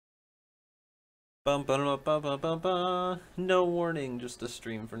Bum, bum, bum, bum, bum, bum, bum. No warning, just a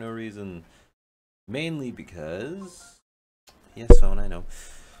stream for no reason. Mainly because... Yes, phone, I know.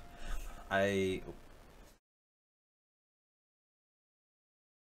 I...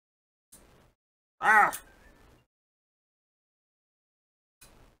 Ah!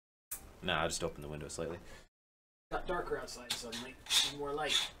 Nah, I just opened the window slightly. Got darker outside suddenly. Need more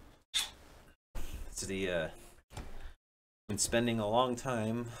light. It's been spending a long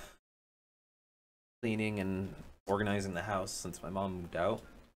time cleaning and organizing the house since my mom moved out.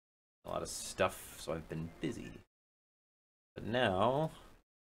 A lot of stuff, so I've been busy. But now,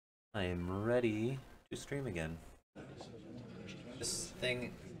 I am ready to stream again. This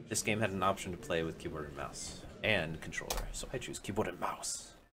game had an option to play with keyboard and mouse and controller, so I choose keyboard and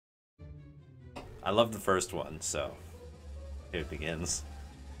mouse. I love the first one, so here it begins.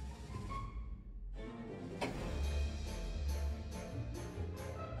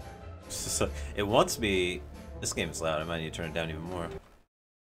 So it wants me. This game is loud. I might need to turn it down even more.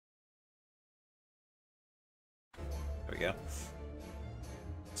 There we go.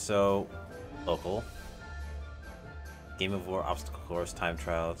 So, local. Game of War, obstacle course, time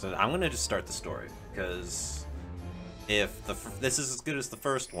trial. So I'm gonna just start the story because if this is as good as the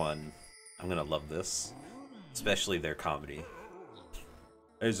first one, I'm gonna love this, especially their comedy.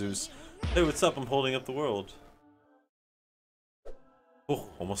 Hey Zeus. Hey, what's up? I'm holding up the world. Oh,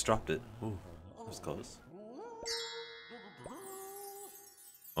 almost dropped it. Ooh, that was close.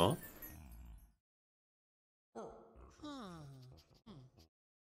 Huh?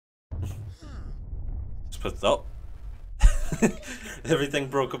 Just put oh. Everything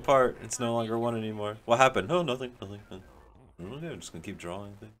broke apart. It's no longer one anymore. What happened? Oh, nothing. Nothing. Okay, I'm just gonna keep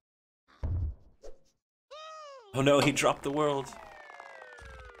drawing things. Oh no, he dropped the world.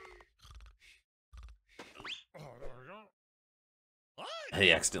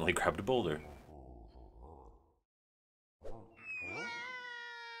 He accidentally grabbed a boulder.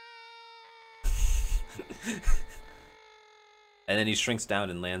 And then he shrinks down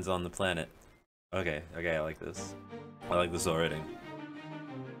and lands on the planet. Okay, I like this. I like this already.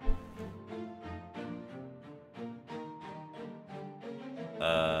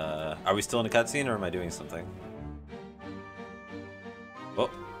 Are we still in a cutscene or am I doing something?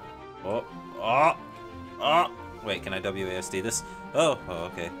 Oh! Wait, can I WASD this? Oh,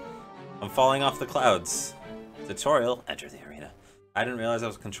 okay. I'm falling off the clouds. Tutorial, enter the arena. I didn't realize I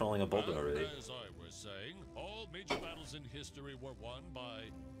was controlling a boulder already. As I was saying, all major battles in history were won by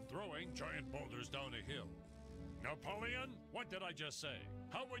throwing giant boulders down a hill. Napoleon, what did I just say?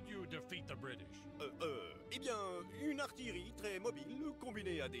 How would you defeat the British? Eh bien, une artillerie très mobile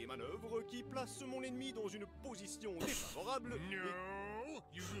combinée à des manœuvres qui placent mon ennemi dans une position défavorable. No,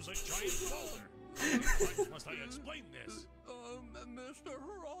 you use a giant boulder. How must I explain this? Mr.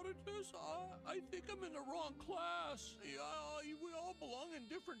 Herodotus, I think I'm in the wrong class. We all belong in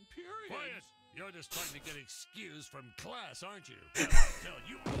different periods. Quiet! You're just trying to get excused from class, aren't you? Tell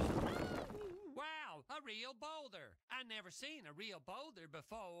you. Wow, a real boulder. I never seen a real boulder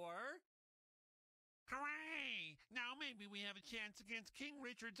before. Hooray! Now maybe we have a chance against King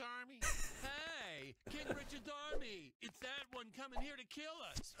Richard's army. Hey, King Richard's army. It's that one coming here to kill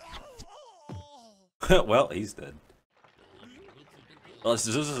us. Well, he's dead. Oh, this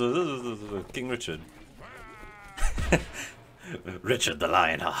is King Richard. Richard the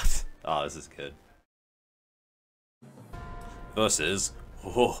Lionheart. Oh, this is good. Versus,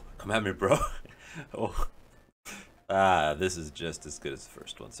 oh, come at me, bro. Oh, this is just as good as the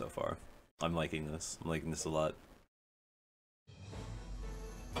first one so far. I'm liking this. I'm liking this a lot.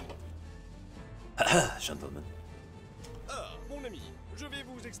 Gentlemen. Ah, mon ami, je vais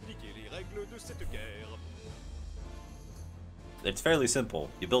vous expliquer les règles de cette guerre. It's fairly simple.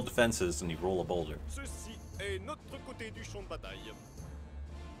 You build defenses and you roll a boulder. Ceci est notre côté du champ de bataille.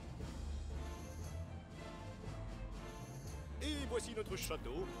 Et voici notre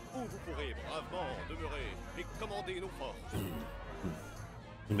château où vous pourrez bravement demeurer et commander nos forces.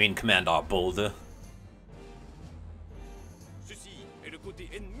 You mean command our boulder? Ceci est le côté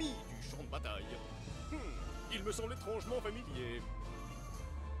ennemi du champ de bataille. Il me semble étrangement familier.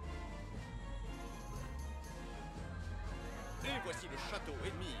 Et voici le château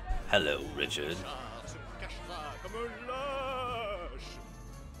ennemi. Hello, Richard. Char se cachera comme un lâche.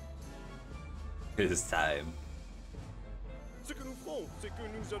 It's time. Ce que nous ferons, c'est que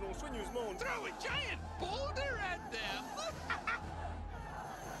nous allons soigneusement Throw a giant boulder at them!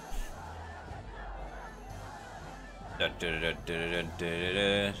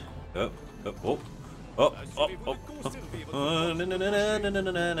 assurez-vous de conserver votre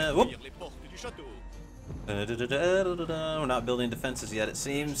Whoop. les portes du château. We're not building defenses yet, it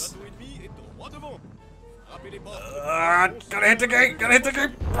seems. Le château ennemi est au Droit devant. Frappez les portes. Gotta hit the gate! Gotta hit the gate!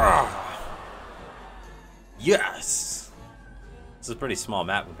 Yes! This is a pretty small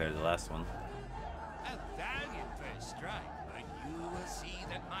map compared to the last one. A valiant first strike, but you will see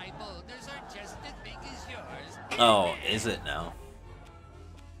that my boulders are just as big as yours. Oh, is it now?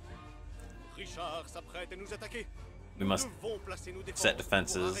 Richard s'apprête à nous attaquer. We must Nous devons placer nos défenses set pour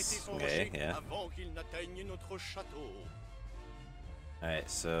defenses. arrêter son Okay, rocher yeah. avant qu'il n'atteigne notre château. Alright,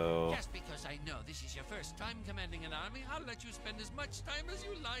 so... Just because I know this is your first time commanding an army, I'll let you spend as much time as you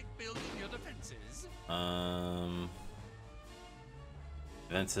like building your defenses.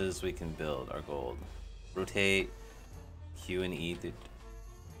 Defenses we can build our gold. Rotate Q and E.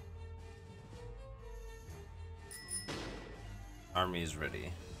 Army is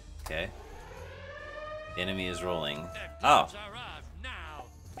ready. Okay. The enemy is rolling. The Oh! gloves are off now.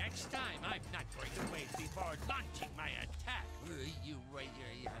 Next time, I'm not going to wait before launching my attack.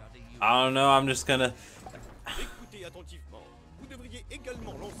 I don't know, I'm just gonna... Écoutez attentivement. Vous devriez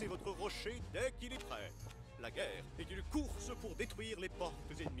également lancer votre rocher dès qu'il est prêt. La guerre est une course pour détruire les portes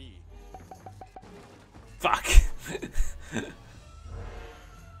ennemies. Fuck!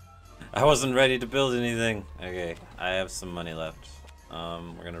 I wasn't ready to build anything. Okay, I have some money left.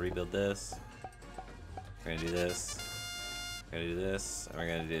 We're gonna rebuild this. We're gonna do this. We're gonna do this. And we're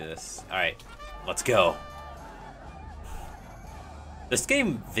gonna do this. Alright, let's go. This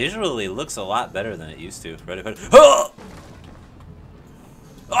game visually looks a lot better than it used to. Ready? Oh!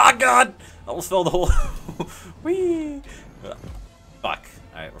 Oh god! Almost fell the hole. Whee! Fuck.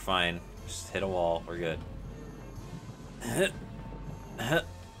 Alright, we're fine. Just hit a wall. We're good.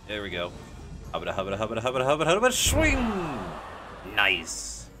 There we go. Hubba hubba hubba hubba hubba hubba swing!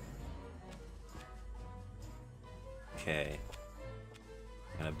 Nice. Okay.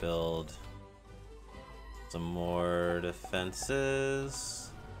 Gonna build some more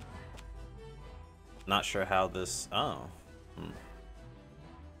defenses. Not sure how this. Oh.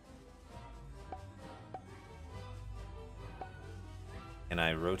 Can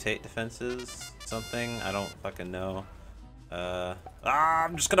I rotate defenses? Something? I don't fucking know.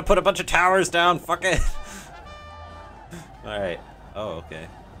 I'm just gonna put a bunch of towers down. Fuck it. Alright. Oh, okay.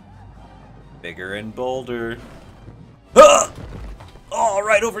 Bigger and bolder. Ah! Oh,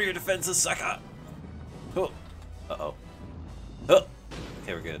 right over your defenses, sucker. Oh. Uh-oh. Oh.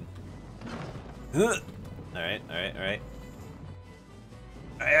 Okay, we're good. Alright, alright, alright.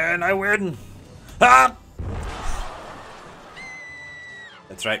 And I win. Ah!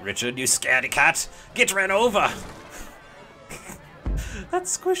 That's right, Richard, you scaredy cat. Get ran over. That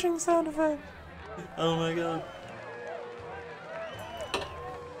squishing sound effect. Oh my god.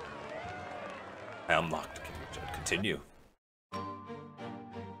 I unlocked King Richard. Continue.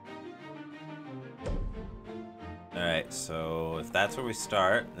 Alright, so if that's where we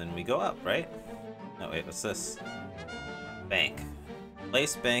start, then we go up, right? No, wait, what's this? Bank.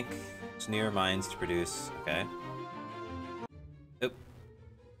 Place bank near mines to produce. Okay. Oop.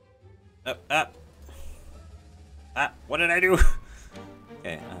 Up, up. Ah, what did I do?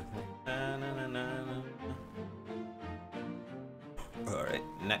 Okay. Alright,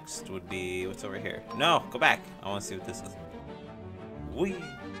 next would be, what's over here? No, go back. I want to see what this is. Whee!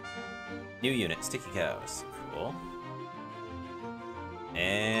 New unit, sticky cows. Cool.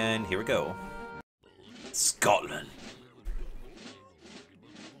 And here we go. Scotland.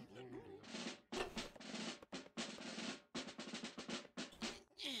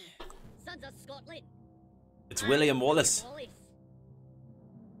 Sons of Scotland. It's William Wallace.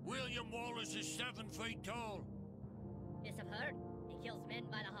 William Wallace is 7 feet tall. Yes, I've heard. He kills men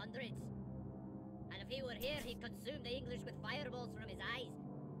by the hundreds. And if he were here, he'd consume the English with fireballs from his eyes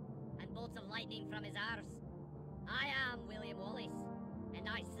and bolts of lightning from his arse. I am William Wallace, and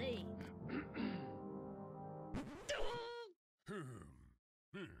I say...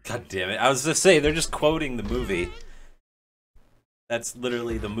 God damn it. I was just saying, they're just quoting the movie. That's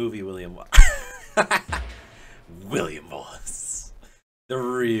literally the movie William Wallace. William Wallace. The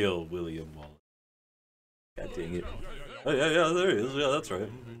real William Wallace. God dang it. Oh, yeah, there he is. Yeah, that's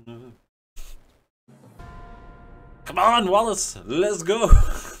right. Come on, Wallace. Let's go.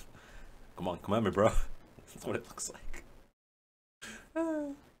 Come on, me, bro. That's what it looks like.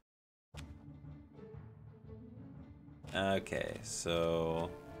 Okay, so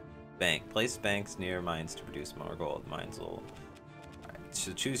bank. Place banks near mines to produce more gold. Mines will. Alright,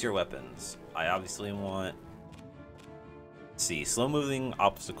 so choose your weapons. I obviously want. Let's see, slow moving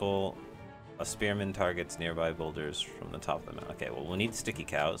obstacle. A spearman targets nearby boulders from the top of the mountain. Okay, well, we'll need sticky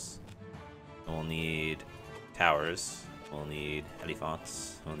cows. We'll need towers. We'll need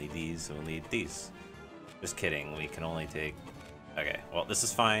elephants. We'll need these. We'll need these. Just kidding. We can only take Okay, well, this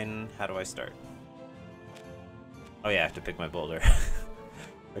is fine. How do I start? Oh yeah, I have to pick my boulder.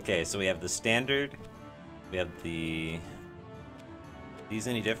 Okay, so we have the standard. We have the... These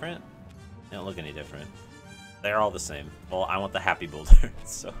any different? They don't look any different. They're all the same. Well, I want the happy boulder,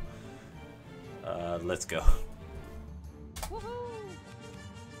 so... let's go.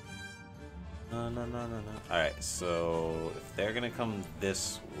 No. Alright, so if they're gonna come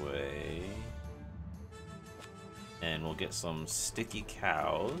this way, and we'll get some sticky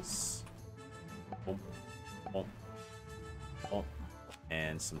cows. Boom, boom, boom.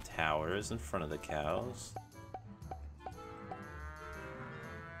 And some towers in front of the cows.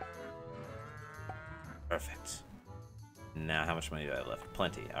 Perfect. Now, how much money do I have left?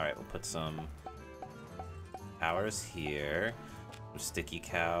 Plenty. Alright, we'll put some towers here. Some sticky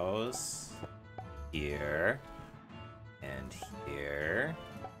cows here. And here.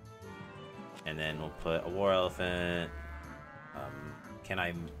 And then we'll put a war elephant. Can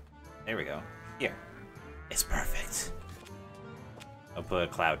I... There we go. Here. It's perfect. I'll put a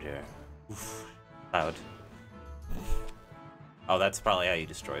cloud here. Oof. Cloud. Oh, that's probably how you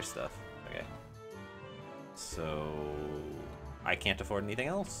destroy stuff. Okay. So... I can't afford anything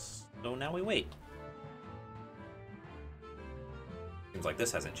else. So now we wait. Seems like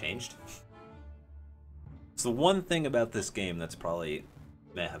this hasn't changed. It's the one thing about this game that's probably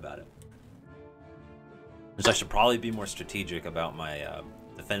meh about it. Is I should probably be more strategic about my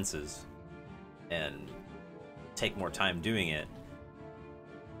defenses and take more time doing it.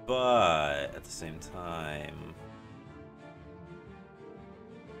 But at the same time,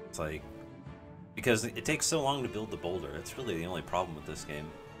 it's like, because it takes so long to build the boulder, it's really the only problem with this game.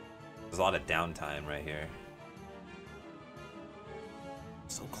 There's a lot of downtime right here.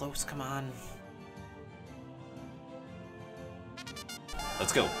 So close, come on.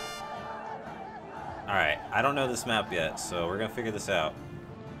 Let's go. Alright, I don't know this map yet, so we're gonna figure this out.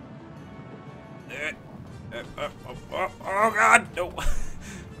 Oh god, no.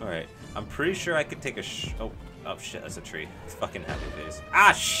 Alright, I'm pretty sure I could take a oh shit, that's a tree. It's fucking happy face.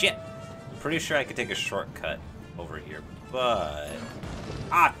 Ah, shit! I'm pretty sure I could take a shortcut over here, but...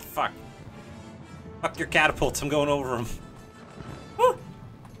 Ah, fuck. Fuck your catapults, I'm going over them. Woo!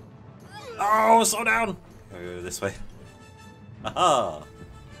 Oh, slow down! Go this way. Aha!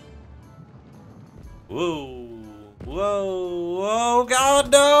 Whoa! Whoa! Whoa!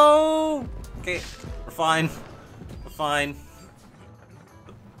 God, no! Okay, we're fine. We're fine.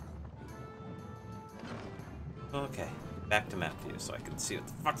 Okay, back to map view so I can see what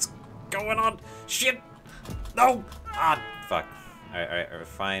the fuck's going on. Shit! No! Ah, fuck. Alright, we're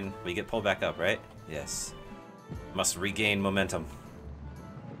fine. We get pulled back up, right? Yes. Must regain momentum.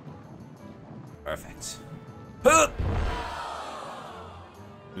 Perfect.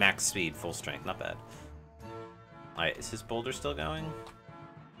 Max speed, full strength, not bad. Alright, is his boulder still going?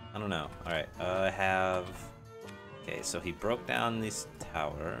 I don't know. Alright, I have... Okay, so he broke down this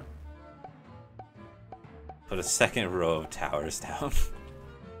tower. Put a second row of towers down.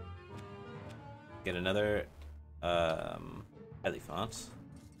 Get another elephant.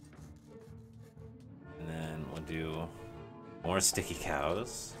 And then we'll do more sticky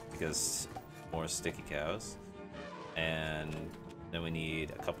cows, because more sticky cows. And then we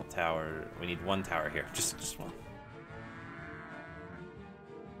need a couple tower. We need one tower here, just one.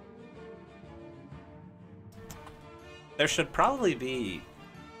 There should probably be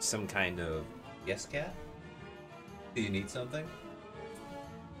some kind of... Yes, cat? Do you need something?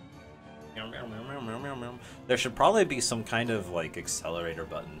 There should probably be some kind of like accelerator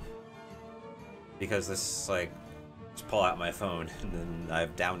button, because this is like, just pull out my phone and then I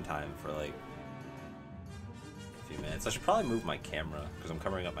have downtime for like a few minutes. I should probably move my camera because I'm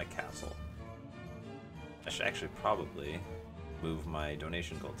covering up my castle. I should actually probably move my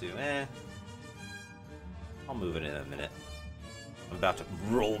donation goal too. I'll move it in a minute. I'm about to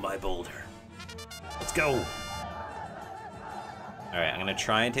roll my boulder. Let's go! Alright, I'm gonna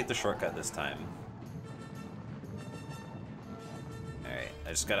try and take the shortcut this time. Alright, I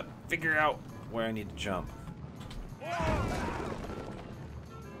just gotta figure out where I need to jump.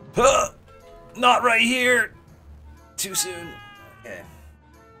 Huh! Not right here! Too soon. Okay.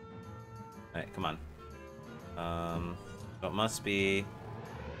 Alright, come on. So it must be...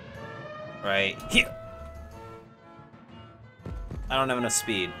 right here! I don't have enough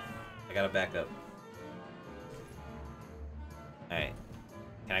speed. I gotta back up. Alright.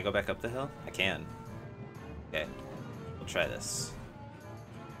 Can I go back up the hill? I can. Okay. We'll try this.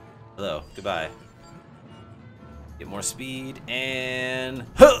 Hello. Goodbye. Get more speed and...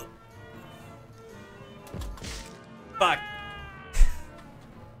 Huh! Fuck!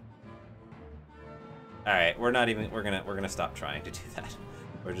 Alright, Alright, we're gonna stop trying to do that.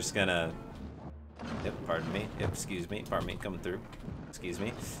 We're just gonna... Yep, pardon me. Yep, excuse me. Pardon me, coming through. Excuse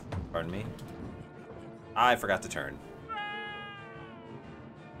me. Pardon me. I forgot to turn.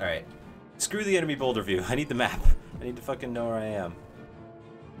 Alright. Screw the enemy boulder view. I need the map. I need to fucking know where I am.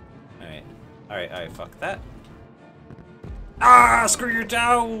 Alright. Alright, fuck that. Ah, screw your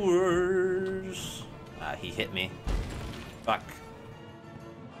towers! Ah, he hit me. Fuck.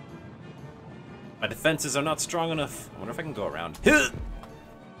 My defenses are not strong enough. I wonder if I can go around. God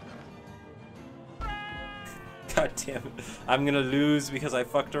damn it. I'm gonna lose because I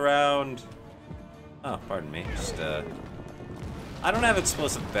fucked around. Oh, pardon me. Just, I don't have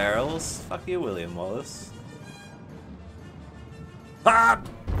explosive barrels. Fuck you, William Wallace. Ah!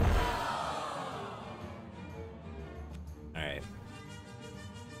 Alright.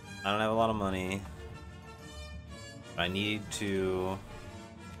 I don't have a lot of money. I need to...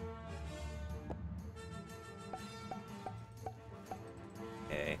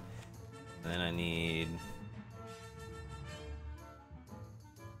 Okay. And then I need...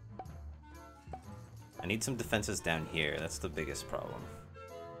 I need some defenses down here. That's the biggest problem.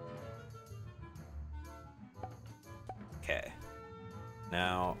 Okay.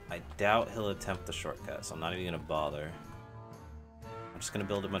 Now, I doubt he'll attempt the shortcut, so I'm not even gonna bother. I'm just gonna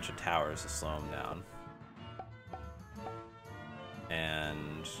build a bunch of towers to slow him down.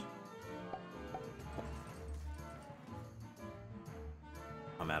 And...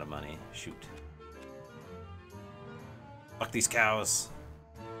 I'm out of money. Shoot. Fuck these cows.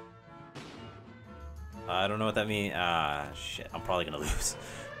 I don't know what that means. Ah, shit. I'm probably gonna lose.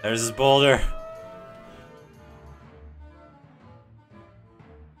 There's this boulder.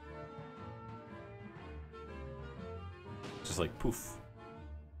 Just like poof.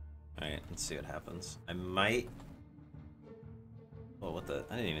 Alright, let's see what happens. I might... Oh, what the...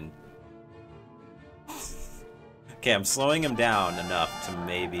 I didn't even... Okay, I'm slowing him down enough to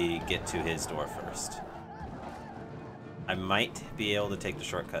maybe get to his door first. I might be able to take the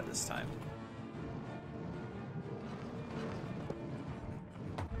shortcut this time.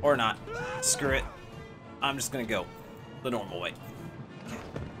 Or not. Screw it. I'm just gonna go the normal way.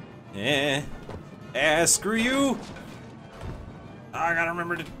 Okay. Screw you! I gotta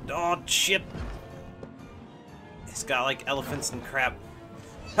remember to... Oh, shit. He's got, like, elephants and crap.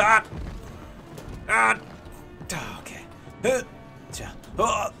 Ah! Ah! Oh, okay.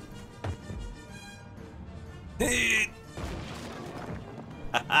 Oh!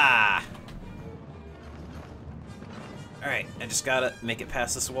 Ha-ha! Alright, I just gotta make it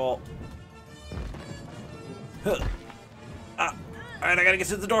past this wall. Ah! Alright, I gotta get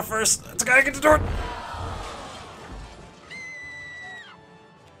to the door first. I gotta get to the door!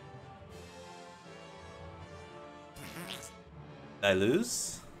 Did I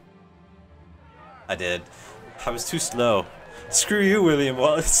lose? I did. I was too slow. Screw you, William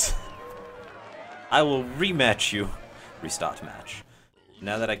Wallace. I will rematch you. Restart match.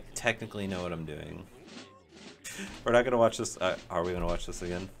 Now that I technically know what I'm doing. We're not gonna watch this. Are we gonna watch this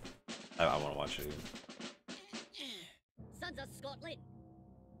again? I want to watch it again. Sons of Scotland,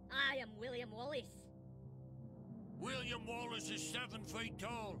 I am William Wallace. William Wallace is 7 feet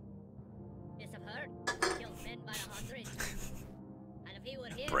tall. Yes, I've heard. Kills men by the hundreds. And if he were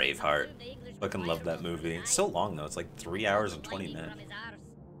here, Braveheart. the English would Fucking love that fireballs movie. from It's his so eyes. long though. It's like 3 hours and 20 Lightning minutes. from his arse.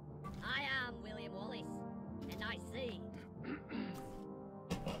 I am William Wallace, and I say,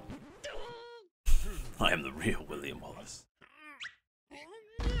 I am the real William Wallace.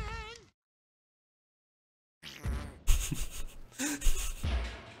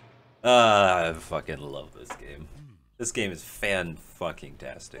 I fucking love this game. This game is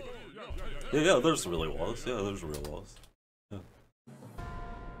fan-fucking-tastic. Yeah, there's William Wallace. Yeah, there's real Wallace. Yeah.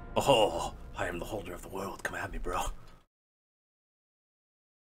 Oh, I am the holder of the world. Come at me, bro.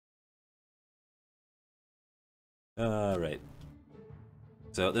 Alright.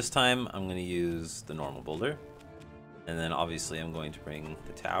 So this time I'm going to use the normal boulder. And then obviously I'm going to bring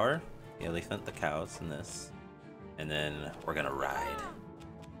the tower, the elephant, the cows, and this. And then we're going to ride.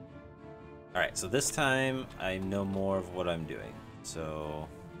 Alright, so this time I know more of what I'm doing. So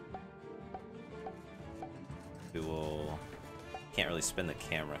we will... Can't really spin the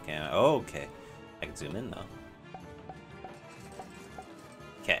camera, can I? Oh, okay. I can zoom in though.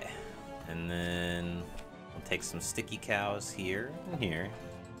 Okay. And then we'll take some sticky cows here and here.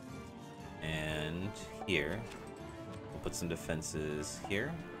 And here. We'll put some defenses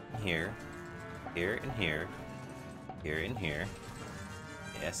here, and here, here and here, here and here.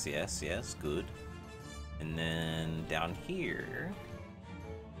 Yes, yes, yes, good. And then down here.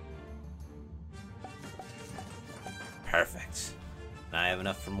 Perfect. And I have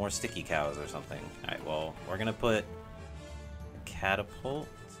enough for more sticky cows or something. Alright, well, we're gonna put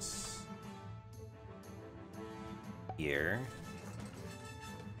catapults here.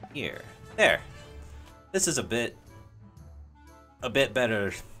 Here. There. This is a bit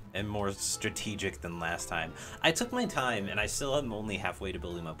better and more strategic than last time. I took my time, and I still am only halfway to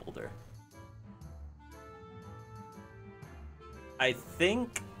building my boulder. I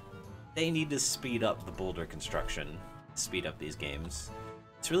think they need to speed up the boulder construction. Speed up these games.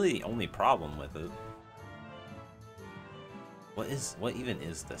 It's really the only problem with it. What even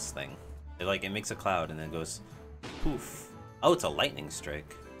is this thing? It makes a cloud and then goes poof. Oh, it's a lightning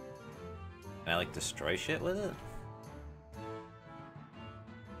strike. Can I like destroy shit with it?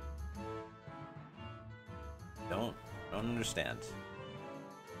 Don't understand.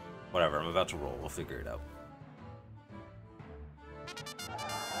 Whatever, I'm about to roll. We'll figure it out.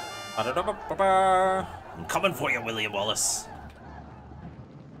 I'm coming for you, William Wallace.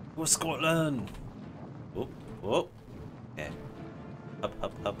 Go Scotland. Whoop, whoop. Okay. Up,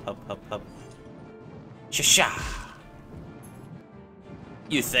 up, up, up, up, up. Sha-sha!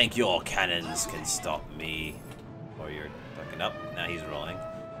 You think your cannons can stop me? Or you're ducking up? Now he's rolling.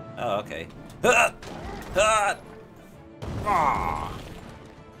 Oh, okay. Ah! Ah! Ah!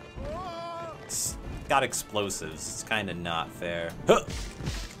 It's got explosives. It's kind of not fair. Huh!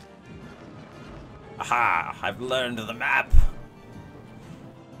 Aha! I've learned the map.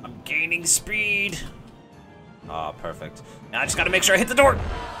 I'm gaining speed. Ah, perfect. Now I just gotta make sure I hit the door.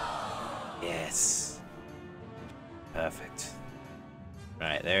 Yes. Perfect.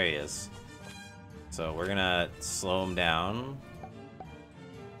 Alright, there he is. So we're gonna slow him down.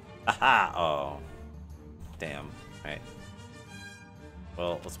 Aha! Oh. Damn. Alright.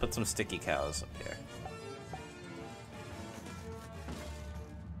 Well, let's put some sticky cows up here.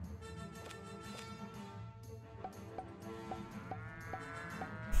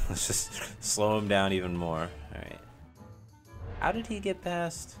 Let's just slow him down even more. Alright. How did he get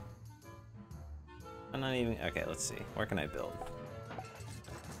past? I'm not even... Okay, let's see. Where can I build?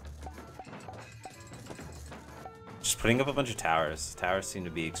 Just putting up a bunch of towers. Towers seem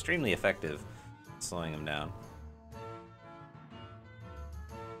to be extremely effective at slowing him down.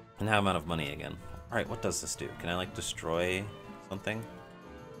 And now I'm out of money again. Alright, what does this do? Can I, like, destroy something?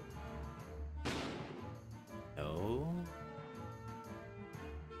 No.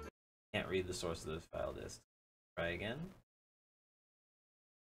 Can't read the source of this file disk. Try again.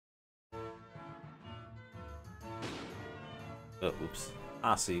 Oh, oops.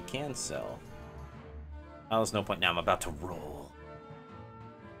 Ah, so you can sell. Oh, there's no point now. I'm about to roll.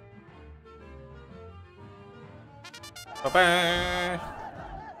 Ba-ba!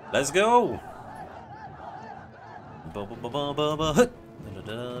 Let's go!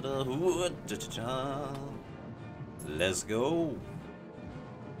 Let's go!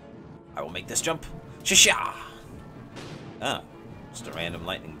 I will make this jump. Sha-sha! Ah, just a random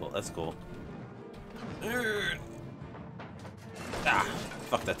lightning bolt. That's cool. Ah,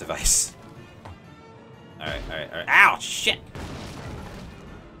 fuck that device. Alright, alright, alright. Ow, shit!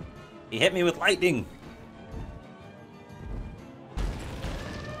 He hit me with lightning!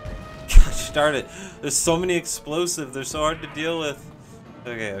 Gosh darn it. There's so many explosives. They're so hard to deal with.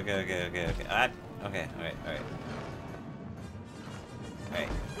 Okay, okay, okay, okay, okay. Okay, alright, alright. Alright,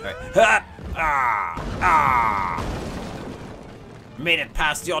 alright. Ah! Ah! Ah! Made it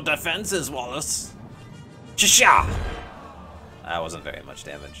past your defenses, Wallace. Sha-sha! That wasn't very much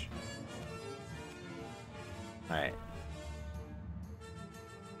damage. Alright.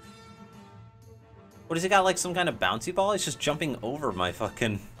 What, has he got like some kind of bouncy ball? He's just jumping over my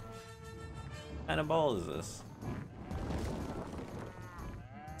fucking... What kind of ball is this?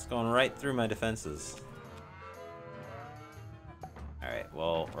 It's going right through my defenses. Alright,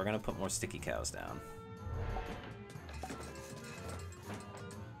 well, we're gonna put more sticky cows down.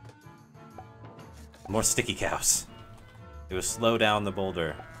 More sticky cows. It will slow down the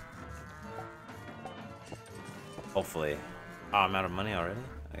boulder. Hopefully. Oh, I'm out of money already?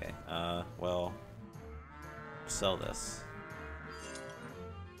 Okay, well... Sell this.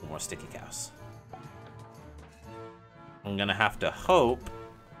 More sticky cows. I'm gonna have to hope...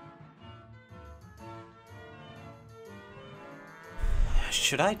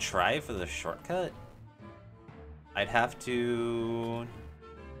 Should I try for the shortcut? I'd have to...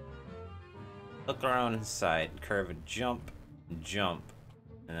 Look around inside, curve and jump,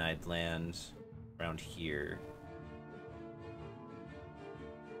 and I'd land around here.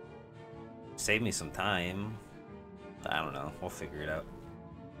 Save me some time. I don't know, we'll figure it out.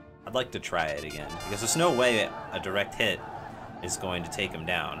 I'd like to try it again, because there's no way a direct hit is going to take him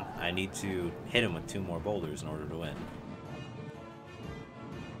down. I need to hit him with 2 more boulders in order to win.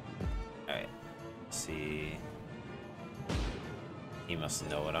 see. He must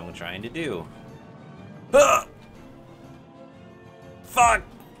know what I'm trying to do. Ah! Fuck!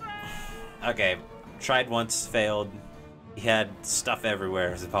 Okay, tried once, failed. He had stuff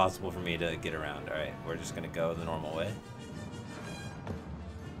everywhere. It's impossible for me to get around. Alright, we're just gonna go the normal way.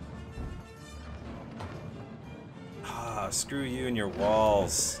 Ah, screw you and your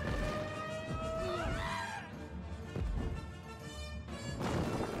walls.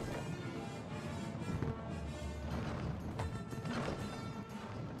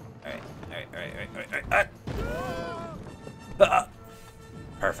 Alright.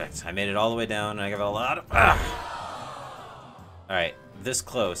 Perfect. I made it all the way down, and I got a lot of... Alright, this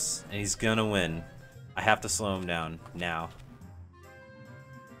close, and he's gonna win. I have to slow him down, now.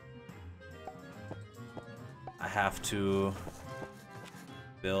 I have to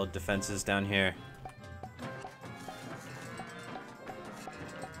build defenses down here.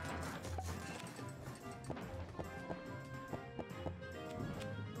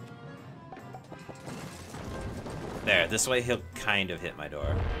 There, this way he'll kind of hit my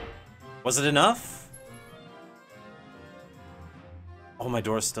door. Was it enough? Oh, my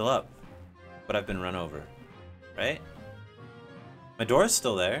door's still up. But I've been run over. Right? My door's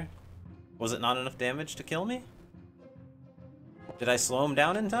still there. Was it not enough damage to kill me? Did I slow him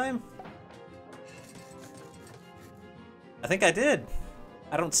down in time? I think I did.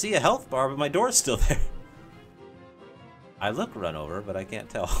 I don't see a health bar, but my door's still there. I look run over, but I can't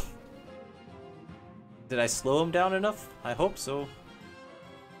tell. Did I slow him down enough? I hope so.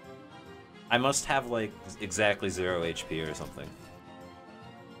 I must have, like, exactly 0 HP or something.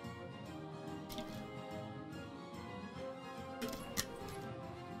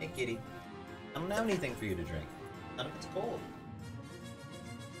 Hey, kitty. I don't have anything for you to drink. None of it's cold.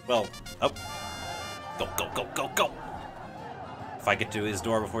 Well, oh. Go. If I get to his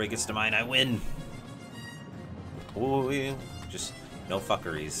door before he gets to mine, I win. Oh, yeah. Just no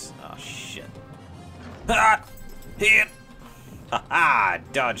fuckeries. Oh, shit. Ah! Hit! Haha!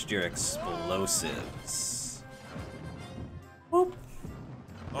 Dodged your explosives. Whoop!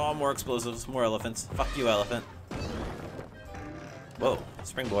 Oh, more explosives, more elephants. Fuck you, elephant. Whoa,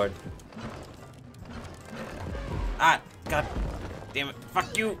 springboard. Ah! God damn it.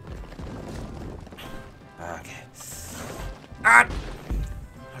 Fuck you! Okay. Ah!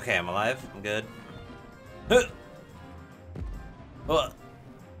 Okay, I'm alive. I'm good.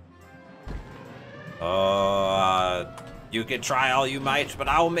 You can try all you might, but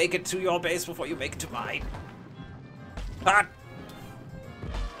I will make it to your base before you make it to mine. Ah!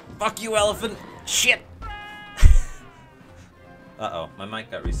 Fuck you, elephant! Shit! Uh-oh, my mic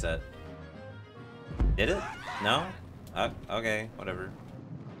got reset. Did it? No? Okay, whatever.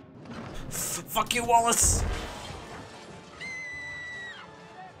 Fuck you, Wallace!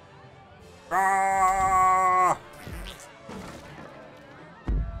 Ah!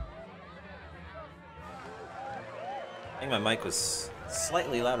 I think my mic was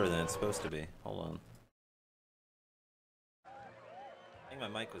slightly louder than it's supposed to be. Hold on. I think my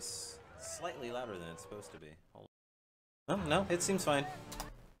mic was slightly louder than it's supposed to be. Hold on. Oh, no, it seems fine.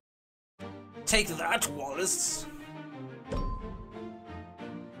 Take that, Wallace!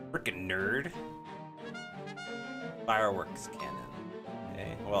 Frickin' nerd. Fireworks cannon.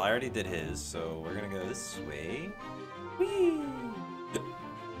 Okay, well, I already did his, so we're gonna go this way. Whee!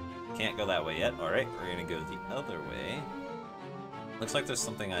 Can't go that way yet. Alright, we're gonna go the other way. Looks like there's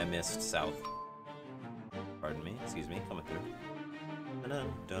something I missed south. Pardon me, excuse me, coming through.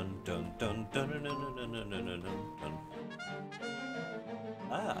 Dun dun dun dun dun dun dun dun dun dun dun.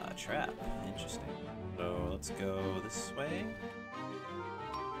 Ah, a trap. Interesting. So let's go this way.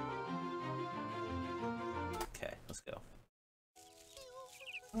 Okay, let's go.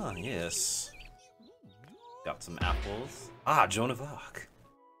 Oh, yes. Got some apples. Ah, Joan of Arc.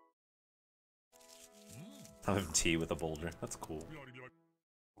 I'm having tea with a boulder. That's cool.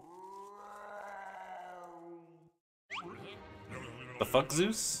 The fuck,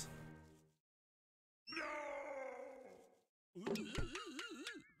 Zeus?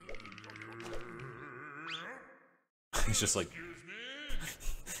 He's just like...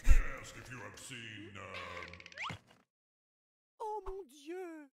 Oh mon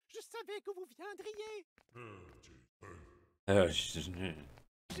Dieu! Je savais que vous viendriez!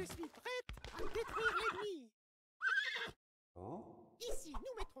 Je suis prête à détruire l'ennemi! Ici,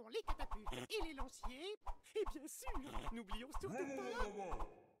 nous mettrons les catapultes et les lanciers. Et bien sûr, n'oublions surtout pas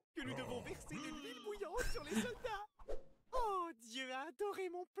que nous devons verser de l'huile bouillante sur les soldats. Oh, Dieu a adoré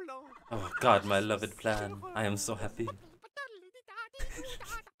mon plan. Oh God, my loved plan. I am so happy.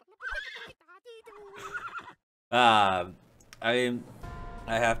 I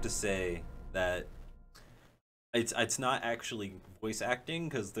have to say that It's not actually voice acting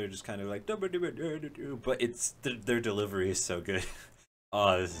because they're just kind of like, but it's their delivery is so good.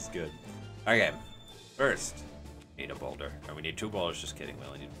 Oh, this is good. Okay, first need a boulder, or we need 2 boulders. Just kidding. We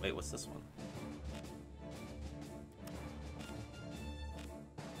only need. Wait, what's this one?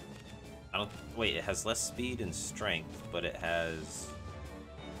 I don't. Wait, it has less speed and strength, but it has.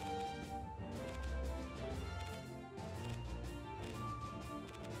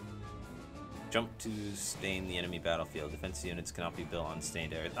 Jump to stain the enemy battlefield. Defense units cannot be built on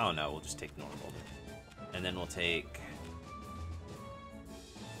stained areas. Oh no, we'll just take normal boulder. And then we'll take...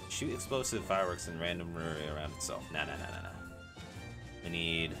 Shoot explosive fireworks in random area around itself. Nah. We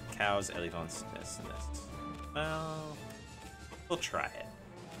need cows, elephants, this, and this. Well, we'll try it.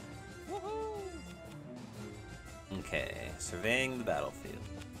 Woohoo! Okay, surveying the battlefield.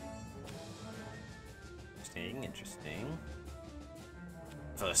 Interesting.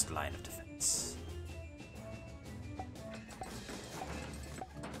 First line of defense.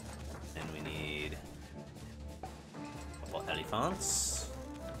 Then we need a couple elephants.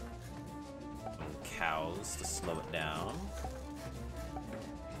 Some cows to slow it down.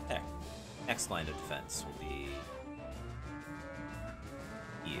 There. Next line of defense will be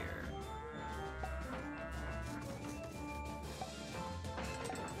here.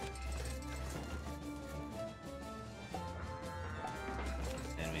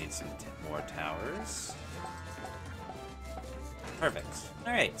 Some more towers. Perfect.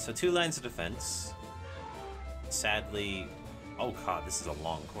 Alright, so 2 lines of defense. Sadly... Oh god, this is a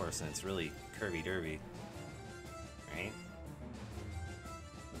long course and it's really curvy-dervy. Alright.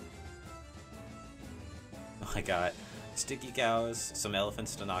 I got sticky cows, some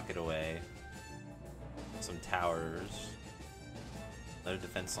elephants to knock it away, some towers, another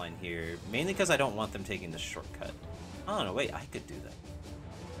defense line here. Mainly because I don't want them taking the shortcut. Oh no, wait, I could do that.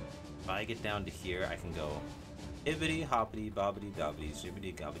 If I get down to here, I can go hibbity hoppity bobbity dobbity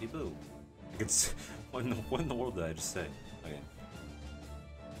zibbity gobbity boo. What in the world did I just say? Okay.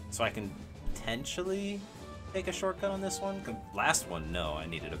 So I can potentially take a shortcut on this one. Last one, no, I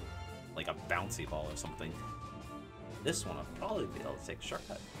needed like a bouncy ball or something. This one, I'll probably be able to take a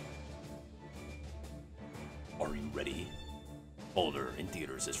shortcut. Are you ready? Boulder in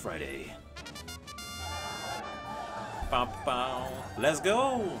theaters this Friday. Bow, bow. Let's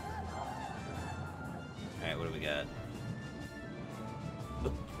go! Alright, what do we got?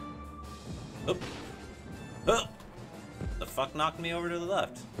 Oop. Oh! The fuck knocked me over to the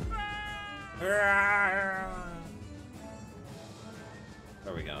left? Where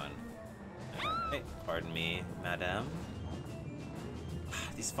are we going? Hey, pardon me, madame.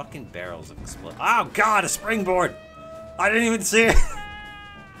 These fucking barrels have exploded. Oh god, a springboard! I didn't even see it!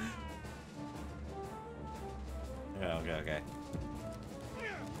 Okay.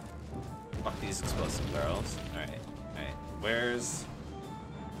 Fuck these explosive barrels. Alright. Where's...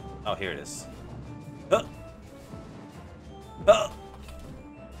 Oh, here it is. Oh! Oh!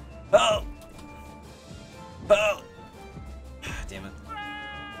 Oh! Oh! Damn it.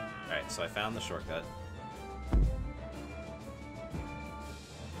 Alright, so I found the shortcut.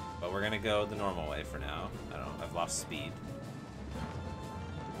 But we're gonna go the normal way for now. I don't know, I've lost speed.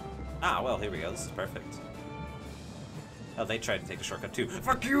 Ah, well, here we go. This is perfect. Oh, they tried to take a shortcut too.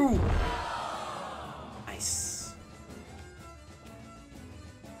 Fuck you! Nice.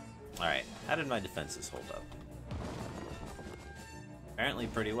 Alright, how did my defenses hold up? Apparently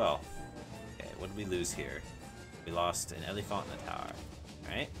pretty well. Okay, what did we lose here? We lost an elephant in the tower.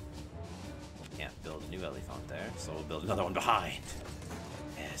 Alright? Can't build a new elephant there, so we'll build another one behind.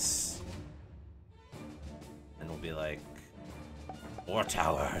 Yes. Then we'll be like... more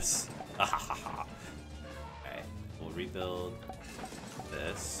towers! Ha ha ha ha! We'll rebuild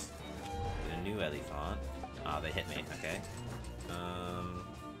this. Get a new elephant. Ah, they hit me. Okay.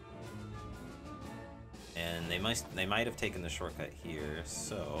 And they might have taken the shortcut here,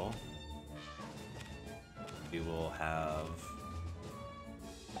 so we will have.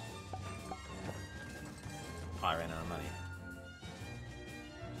 Oh, I ran out of money.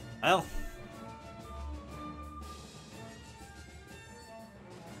 Well.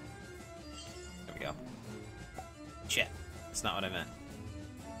 There we go. Shit. That's not what I meant.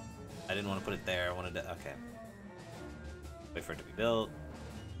 I didn't want to put it there. I wanted to... Okay. Wait for it to be built.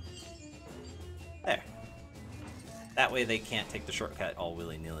 There. That way they can't take the shortcut all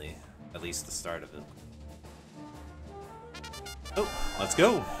willy-nilly. At least the start of it. Oh, let's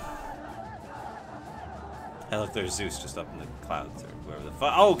go! Hey, look, there's Zeus just up in the clouds or wherever the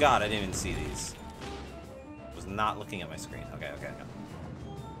fuck. Oh god, I didn't even see these. I was not looking at my screen. Okay.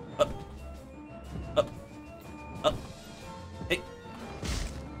 Up. Up. Up. Hey.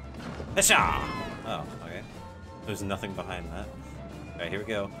 Hisha! Oh, okay. There's nothing behind that. Alright, here we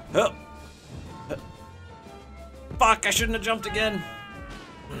go. Oh! Fuck, I shouldn't have jumped again!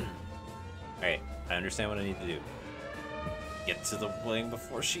 Alright, I understand what I need to do. Get to the wing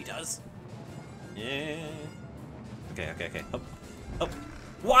before she does. Yeah. Okay. Up.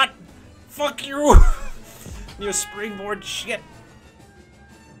 What? Fuck you! You springboard shit!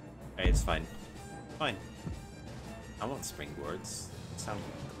 Alright, it's fine. Fine. I want springboards. They sound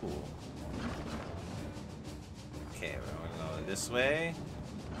cool. Okay, we're gonna go this way.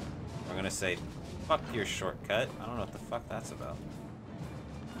 We're gonna say, fuck your shortcut. I don't know what the fuck that's about.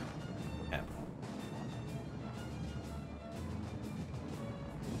 Yeah.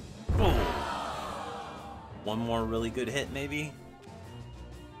 Boom. One more really good hit, maybe?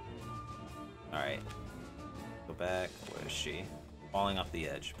 Alright. Go back. Where is she? Falling off the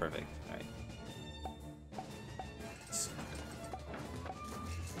edge. Perfect. Alright.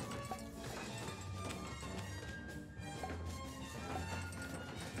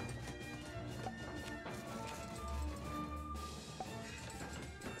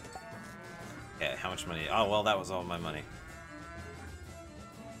 Okay, how much money? Oh, well, that was all my money.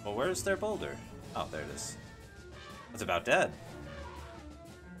 Well, where's their boulder? Oh, there it is. It's about dead.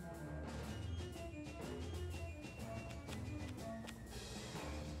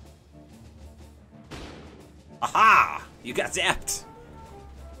 Aha! You got zapped!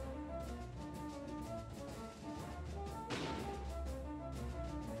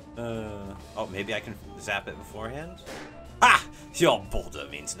 Oh, maybe I can zap it beforehand? Ah! Your boulder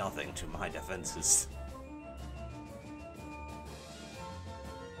means nothing to my defenses.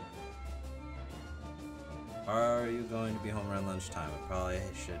 Are you going to be home around lunchtime? I probably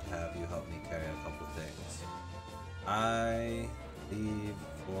should have you help me carry a couple things. I leave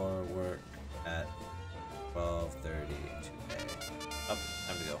for work at 12:30 today. Oh,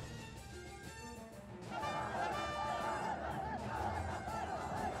 time to go.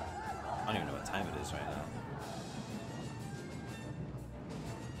 I don't even know what time it is right now.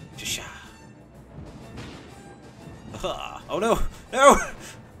 Shisha. Oh no! No!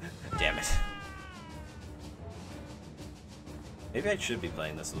 Damn it. Maybe I should be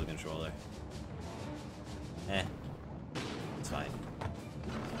playing this with a controller. Eh. It's fine.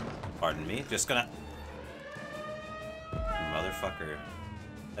 Pardon me, just gonna... Motherfucker.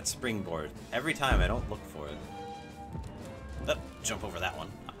 That springboard. Every time I don't look for it. Oh, jump over that one.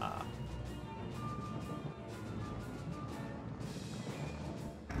 Aha.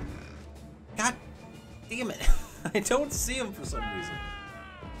 God damn it. I don't see him for some reason.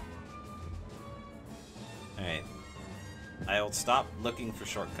 Alright. I'll stop looking for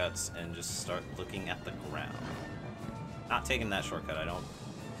shortcuts and just start looking at the ground. Not taking that shortcut, I don't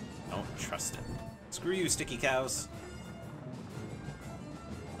trust it. Screw you, sticky cows.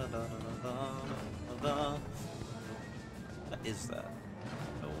 What is that?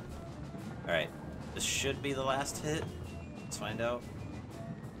 Oh. Alright. This should be the last hit. Let's find out.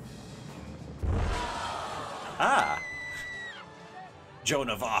 Ah! Joan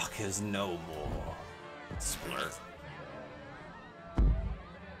of Arc is no more. Splurt.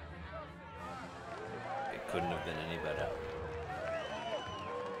 It couldn't have been any better.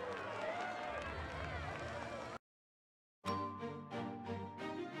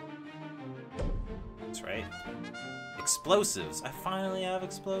 That's right. Explosives! I finally have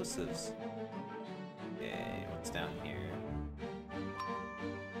explosives. Okay, what's down here?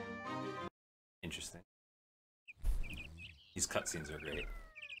 Interesting. These cutscenes are great.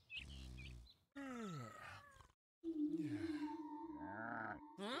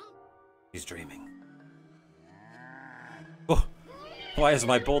 He's dreaming. Oh, why is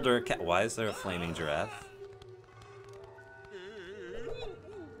my boulder a cat? Why is there a flaming giraffe?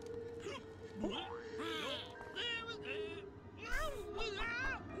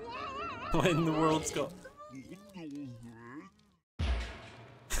 What in the world's going?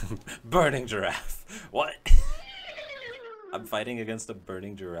 Burning giraffe. What? I'm fighting against a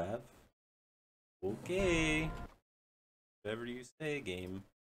burning giraffe? Okay. Whatever you say, game.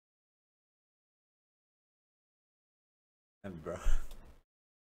 Bro.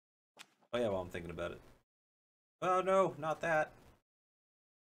 Oh yeah, while I'm thinking about it. Oh no, not that.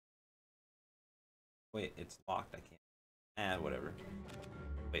 Wait, it's locked, I can't. Whatever.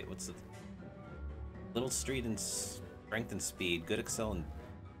 Wait, what's the... Little street and strength and speed. Good excel and...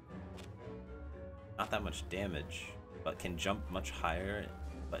 Not that much damage, but can jump much higher,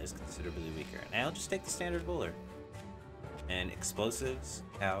 but is considerably weaker. And I'll just take the standard bowler. And explosives,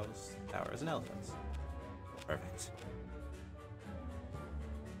 cows, towers, and elephants. Perfect.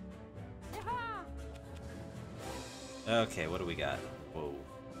 Okay, what do we got? Whoa.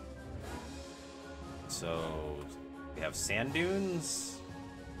 So we have sand dunes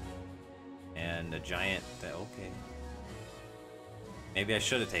and a giant. Okay. Maybe I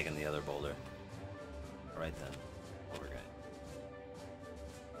should have taken the other boulder. All right then. We're good.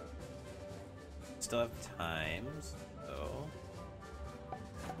 Still have time. So.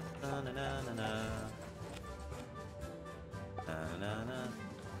 Na na na na na. Na na na.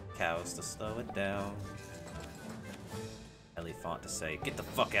 Cows to slow it down. Elephant to say, "Get the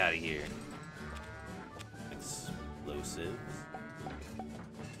fuck out of here." Explosives.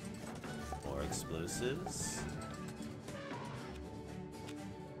 More explosives.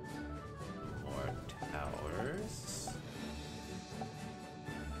 More towers.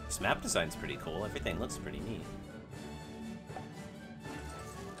 This map design's pretty cool. Everything looks pretty neat.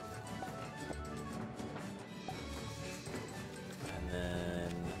 And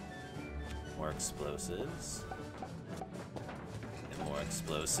then more explosives. And more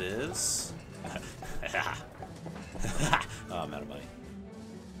explosives. Oh, I'm out of money.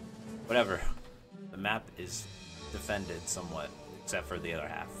 Whatever. The map is defended somewhat, except for the other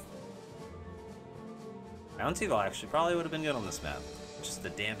half. Bounty Ball actually probably would have been good on this map. Just the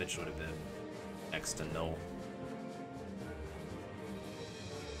damage would have been next to null.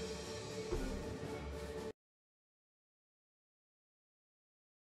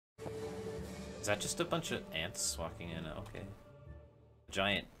 Is that just a bunch of ants walking in? Okay.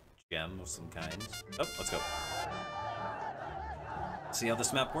 Giant gem of some kind. Oh, let's go. See how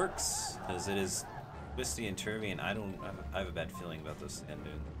this map works? Because it is twisty and turvy, and I have a bad feeling about this sand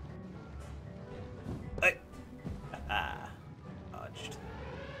dune. Hey! Ah, dodged.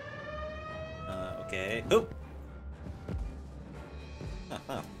 Okay. Oh! Huh,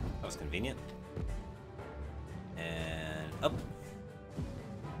 that was convenient. And up.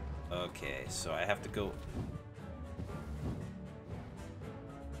 Okay, so I have to go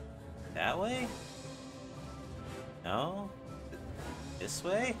that way? No? This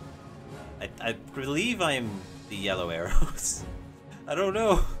way? I believe I'm the yellow arrows. I don't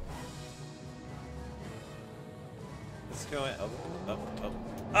know. Let's go in.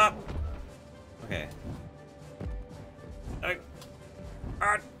 Up! Okay.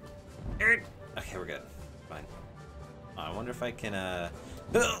 Okay, we're good. Fine. I wonder if I can,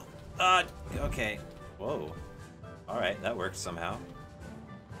 okay. Whoa. Alright, that worked somehow.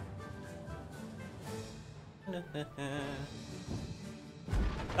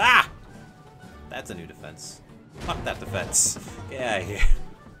 Ah! That's a new defense. Fuck that defense. Get out of here.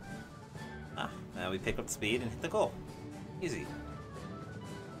 Ah, now we pick up speed and hit the goal. Easy.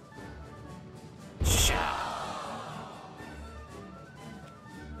 Sha.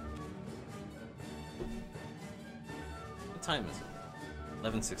 What time is it?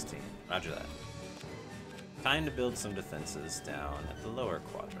 11:16. Roger that. Time to build some defenses down at the lower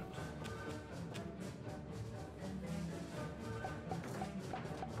quadrant.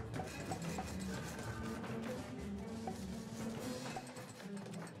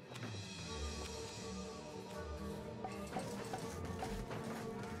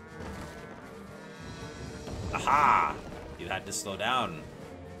 Aha! You had to slow down.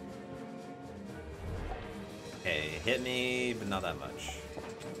 Okay, hit me, but not that much.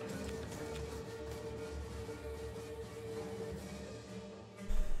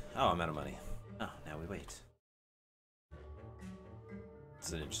 Oh, I'm out of money. Oh, now we wait.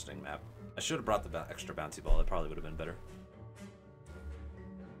 It's an interesting map. I should have brought the extra bouncy ball. It probably would have been better.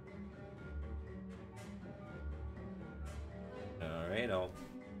 Alright, I'll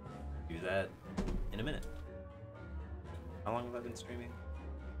do that in a minute. How long have I been streaming?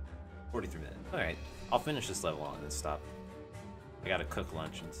 43 minutes. Alright, I'll finish this level on and then stop. I gotta cook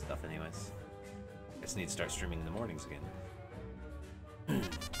lunch and stuff anyways. Guess I need to start streaming in the mornings again.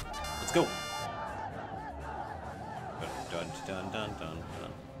 Let's go! Dun dun dun dun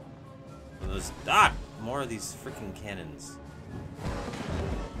dun. Those, more of these freaking cannons.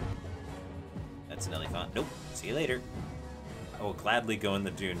 That's an elephant. Nope. See you later. I will gladly go in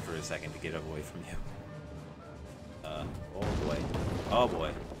the dune for a second to get away from you. Oh boy. Oh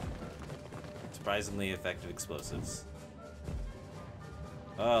boy. Surprisingly effective explosives.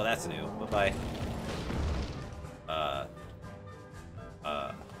 Oh, that's new. Bye-bye.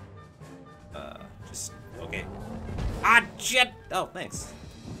 Just, okay. Ah, shit! Oh, thanks.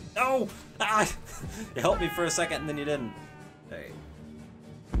 No! Ah! You helped me for a second and then you didn't. Hey.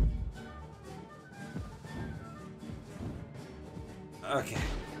 Okay.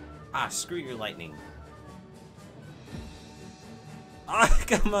 Ah, screw your lightning. Ah,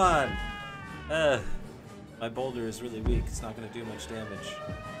 come on! My boulder is really weak. It's not gonna do much damage.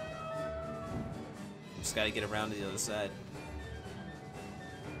 Just gotta get around to the other side.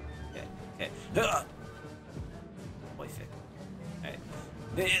 Okay, okay.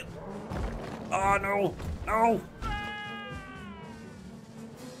 Oh no! No!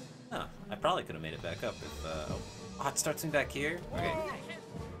 Huh, I probably could have made it back up if oh, it starts me back here? Okay.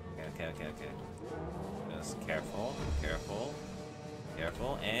 Okay. Just careful, careful,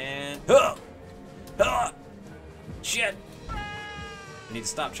 and shit! I need to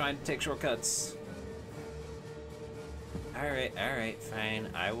stop trying to take shortcuts. Alright, fine.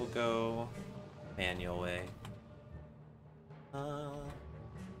 I will go manual way.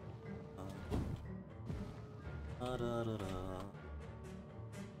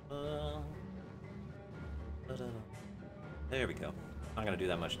 There we go. Not gonna do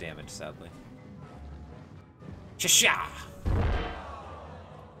that much damage, sadly. Cha-sha!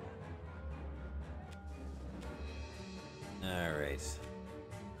 Alright.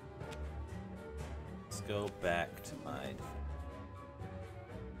 Let's go back to my...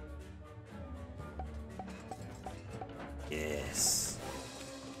 Yes.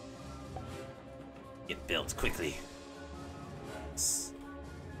 Get built quickly.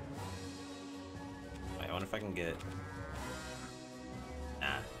 Wait, I wonder if I can get... Nah.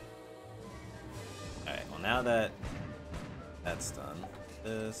 Alright, well now that that's done,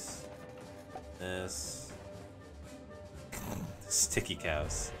 this... Sticky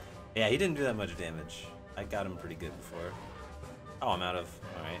cows. Yeah, he didn't do that much damage. I got him pretty good before. Oh, I'm out of...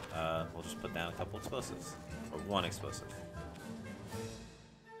 Alright, we'll just put down a couple explosives. Or one explosive.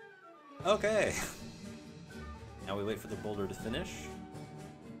 Okay. Now we wait for the boulder to finish,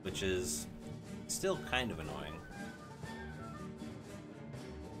 which is still kind of annoying.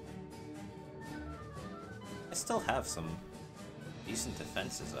 I still have some decent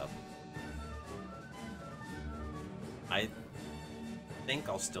defenses up. I think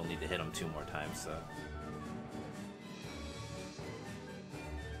I'll still need to hit him 2 more times, though.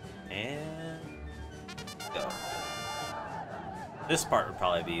 And go. This part would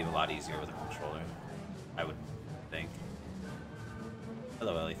probably be a lot easier with a controller, I would think.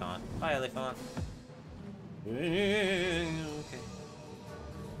 Hello, Elephant. Bye, Elephant.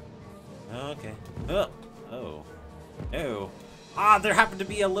 Okay. Oh. Oh. Ah, there happened to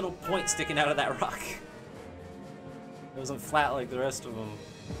be a little point sticking out of that rock. It wasn't flat like the rest of them.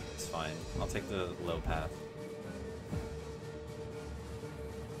 It's fine. I'll take the low path.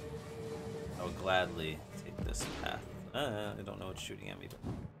 I would gladly take this path. I don't know what's shooting at me, but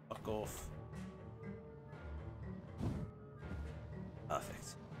fuck off.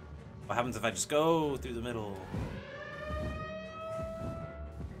 Perfect. What happens if I just go through the middle?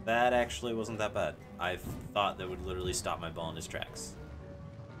 That actually wasn't that bad. I thought that would literally stop my ball in his tracks.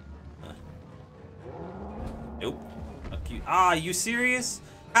 Nope. You. Ah, you serious?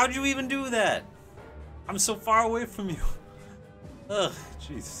 How'd you even do that? I'm so far away from you. Ugh,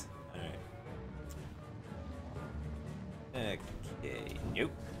 jeez. Alright. Okay.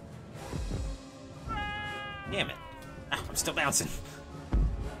 Nope. Damn it. Ah, I'm still bouncing.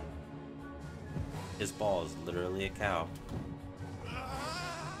 His ball is literally a cow.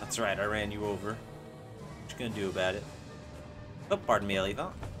 That's right, I ran you over. What you gonna do about it? Oh, pardon me,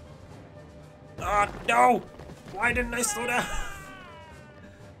 Eleva. Ah, no! Why didn't I slow down?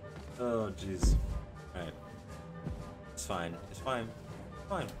 Oh, jeez. Alright. It's fine. It's fine. It's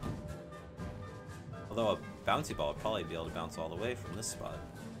fine. Although a bouncy ball would probably be able to bounce all the way from this spot.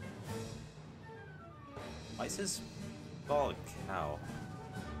 Why is his ball a cow?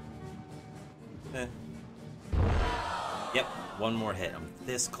 Eh. Yep, one more hit. I'm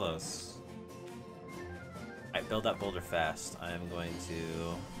this close. Alright, build that boulder fast. I am going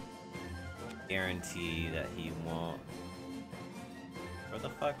to guarantee that he won't... Where the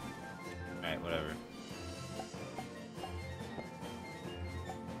fuck? Alright, whatever.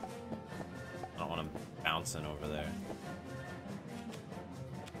 I don't want him bouncing over there.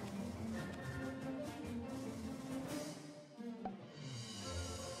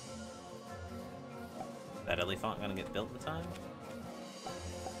 That elephant gonna get built in time?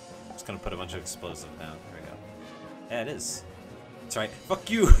 Just gonna put a bunch of explosives down. There we go. Yeah, it is. That's right. Fuck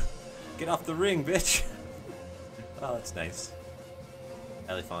you! Get off the ring, bitch! Oh, that's nice.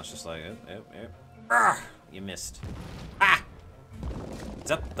 Elephant's just like, ah, you missed. Ah!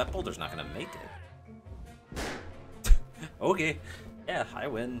 That boulder's not gonna make it. Okay. Yeah, I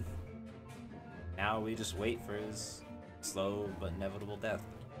win. Now we just wait for his slow but inevitable death.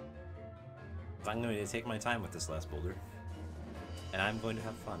 I'm going to take my time with this last boulder. And I'm going to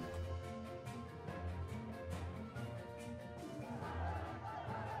have fun.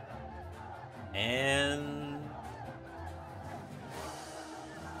 And...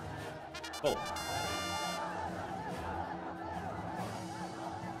 oh.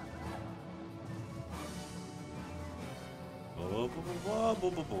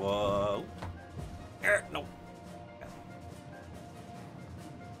 No.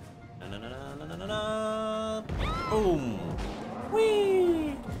 Na. Boom.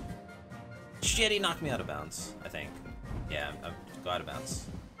 Whee. Shit, he knocked me out of bounds, I think. Yeah, I'm out of bounds.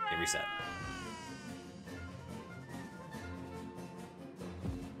 Okay, reset.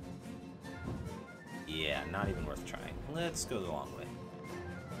 Yeah, not even worth trying. Let's go the long way.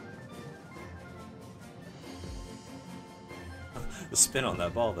 The spin on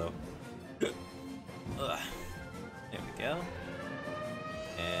that ball, though. Ugh. There we go.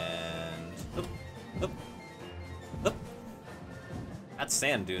 And... Oop, oop, oop. That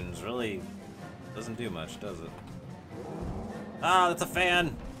sand dunes really doesn't do much, does it? Ah, that's a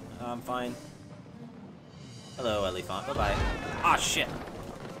fan! Oh, I'm fine. Hello, Elephant. Bye-bye. Ah, shit!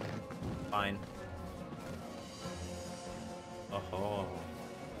 Fine. Oh-ho.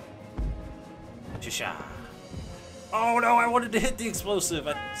 Shisha. Oh no, I wanted to hit the explosive.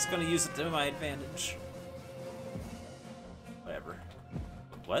 I was gonna use it to my advantage. Whatever.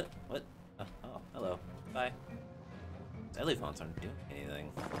 What? What? Oh, hello. Bye. These elephants aren't doing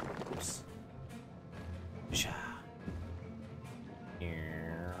anything. Oops. Shisha.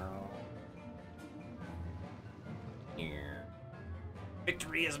 Here. Here.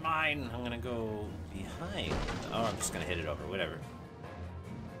 Victory is mine! I'm gonna go behind. Oh, I'm just gonna hit it over. Whatever.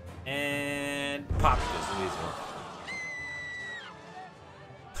 And pop goes the weasel.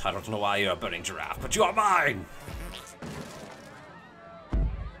 I don't know why you're a burning giraffe, but you are mine!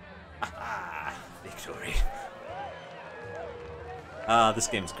 Haha! Victory. Ah, this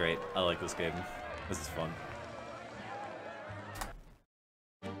game's great. I like this game. This is fun.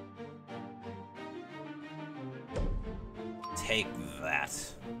 Take that.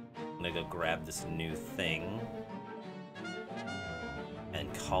 I'm gonna go grab this new thing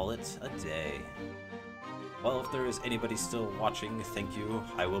and call it a day. Well, if there is anybody still watching, thank you.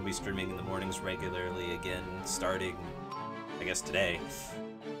 I will be streaming in the mornings regularly again, starting, I guess, today.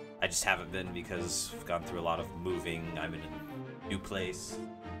 I just haven't been because I've gone through a lot of moving. I'm in a new place.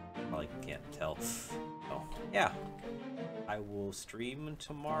 Well, I can't tell. So, yeah. I will stream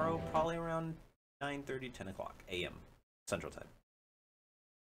tomorrow, probably around 9:30, 10 o'clock a.m. Central Time.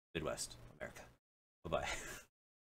 Midwest, America. Bye-bye.